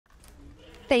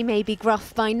They may be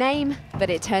gruff by name, but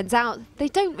it turns out they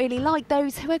don't really like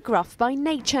those who are gruff by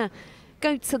nature.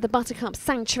 Goats at the Buttercup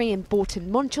Sanctuary in Bourton,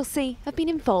 Monchelsea have been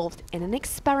involved in an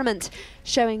experiment,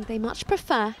 showing they much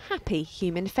prefer happy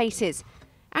human faces.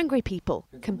 Angry people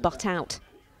can butt out.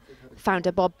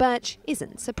 Founder Bob Birch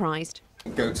isn't surprised.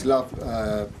 Goats love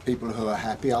people who are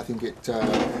happy. I think it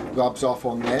rubs off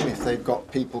on them if they've got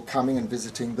people coming and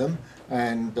visiting them,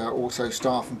 and also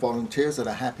staff and volunteers that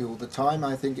are happy all the time.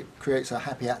 I think it creates a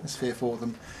happy atmosphere for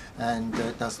them and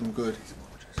does them good.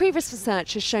 Previous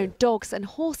research has shown dogs and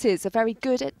horses are very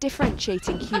good at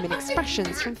differentiating human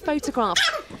expressions from photographs.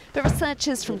 But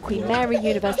researchers from Queen Mary,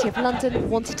 University of London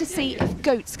wanted to see if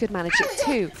goats could manage it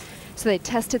too. So they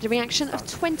tested the reaction of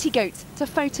 20 goats to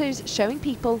photos showing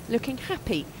people looking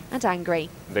happy and angry.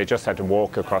 They just had to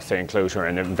walk across the enclosure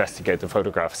and investigate the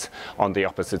photographs on the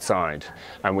opposite side.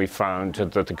 And we found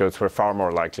that the goats were far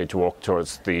more likely to walk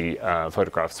towards the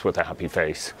photographs with a happy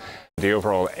face. The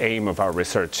overall aim of our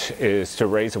research is to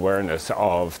raise awareness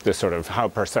of the sort of how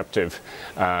perceptive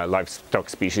livestock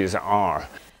species are.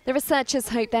 The researchers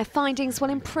hope their findings will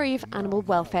improve animal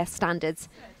welfare standards.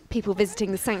 People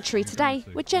visiting the sanctuary today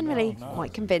were generally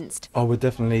quite convinced. I would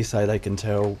definitely say they can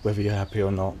tell whether you're happy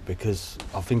or not, because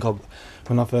I think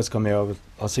when I first come here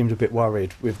I seemed a bit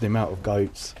worried with the amount of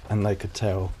goats, and they could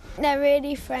tell. They're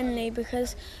really friendly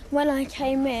because when I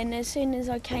came in, as soon as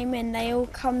I came in, they all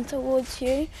come towards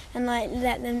you and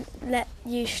let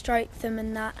you stroke them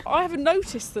and that. I haven't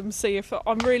noticed them see if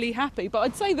I'm really happy, but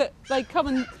I'd say that they come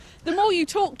and the more you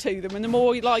talk to them and the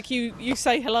more you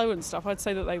say hello and stuff, I'd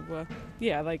say that they were,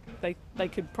 yeah, they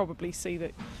could probably see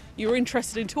that you were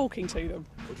interested in talking to them.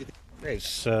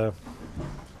 It's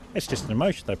just an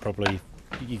emotion.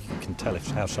 You can tell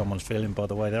how someone's feeling by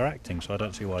the way they're acting, so I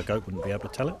don't see why a goat wouldn't be able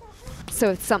to tell it.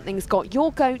 So if something's got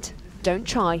your goat, don't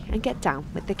try and get down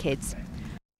with the kids.